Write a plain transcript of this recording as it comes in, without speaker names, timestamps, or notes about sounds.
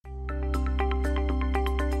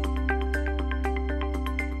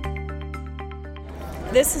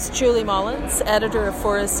This is Julie Mullins, editor of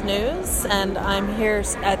Forest News, and I'm here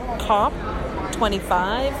at COP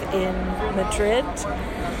 25 in Madrid,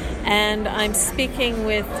 and I'm speaking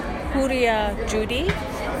with Houria Hjoudi,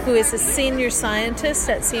 who is a senior scientist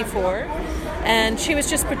at CIFOR, and she was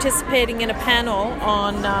just participating in a panel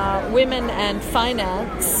on women and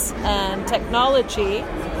finance and technology,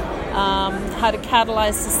 how to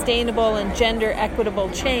catalyze sustainable and gender equitable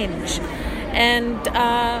change. And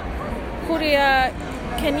Houria,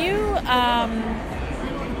 can you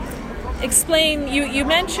explain, you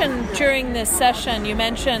mentioned during this session, you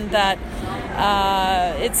mentioned that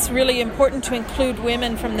it's really important to include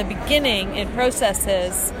women from the beginning in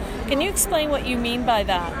processes. Can you explain what you mean by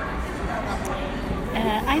that?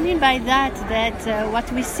 I mean by that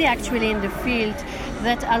what we see actually in the field,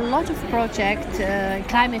 that a lot of projects,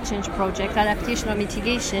 climate change projects, adaptation or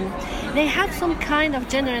mitigation, they have some kind of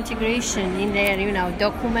gender integration in their,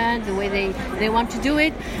 document, the way they want to do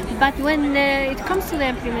it. But when it comes to the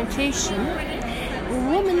implementation,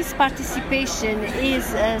 women's participation is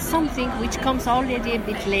something which comes already a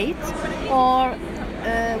bit late, or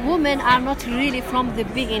women are not really from the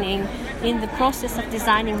beginning in the process of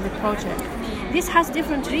designing the project. This has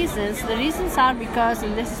different reasons. The reasons are because,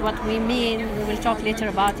 and this is what we mean, we will talk later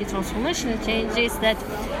about the transformational changes, that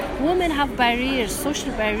women have barriers,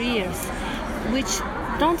 social barriers, which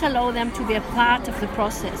don't allow them to be a part of the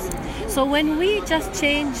process. So when we just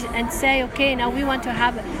change and say, okay, now we want to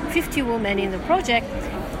have 50 women in the project,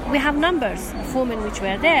 we have numbers of women which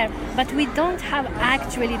were there, but we don't have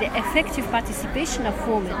actually the effective participation of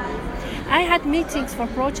women. I had meetings for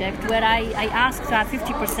projects where I asked for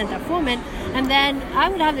 50% of women, and then I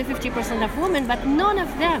would have the 50% of women, but none of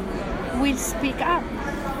them will speak up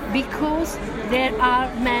because there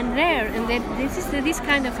are men there, and these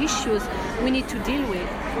kind of issues we need to deal with.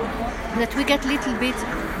 That we get a little bit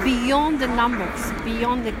beyond the numbers,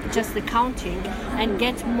 beyond just the counting, and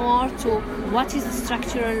get more to what is the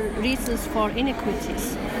structural reasons for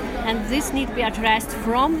inequities. And this need to be addressed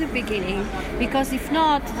from the beginning, because if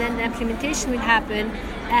not, then the implementation will happen,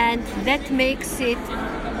 and that makes it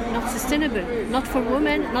not sustainable, not for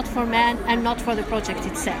women, not for men, and not for the project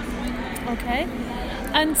itself. Okay.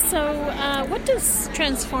 And so what does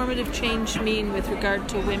transformative change mean with regard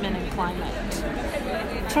to women and climate?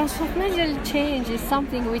 Transformational change is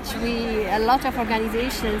something which a lot of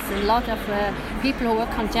organizations, a lot of people who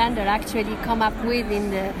work on gender actually come up with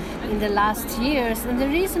in the last years. And the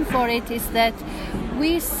reason for it is that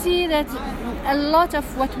we see that a lot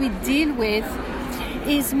of what we deal with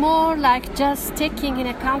is more like just taking in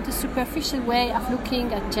account a superficial way of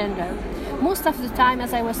looking at gender. Most of the time,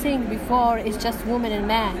 as I was saying before, is just women and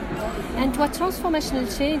men. And what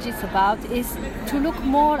transformational change is about is to look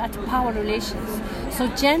more at power relations. So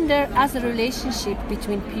gender as a relationship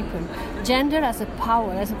between people, gender as a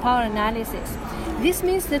power analysis. This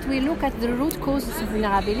means that we look at the root causes of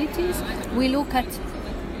vulnerabilities, we look at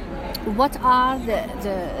what are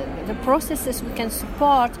the processes we can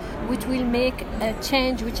support which will make a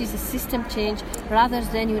change which is a system change rather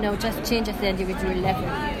than just change at the individual level.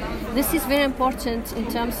 This is very important in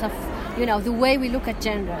terms of the way we look at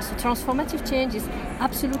gender. So transformative change is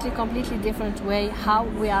absolutely completely different way how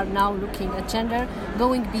we are now looking at gender,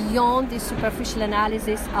 going beyond the superficial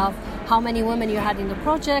analysis of how many women you had in the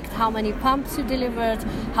project, how many pumps you delivered,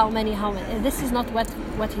 how many. This is not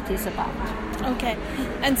what it is about. Okay.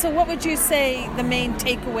 And so what would you say the main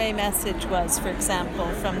takeaway message was, for example,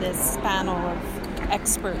 from this panel of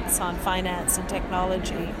experts on finance and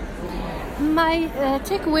technology? My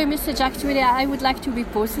takeaway message, actually, I would like to be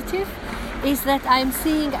positive, is that I'm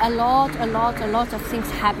seeing a lot of things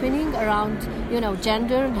happening around,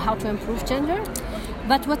 gender and how to improve gender.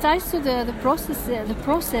 But what I saw, the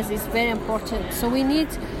process is very important. So we need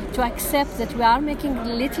to accept that we are making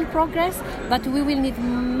little progress, but we will need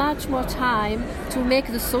much more time to make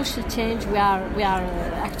the social change we are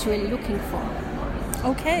actually looking for.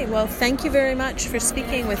 Okay, well, thank you very much for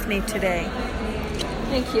speaking with me today.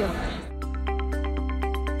 Thank you.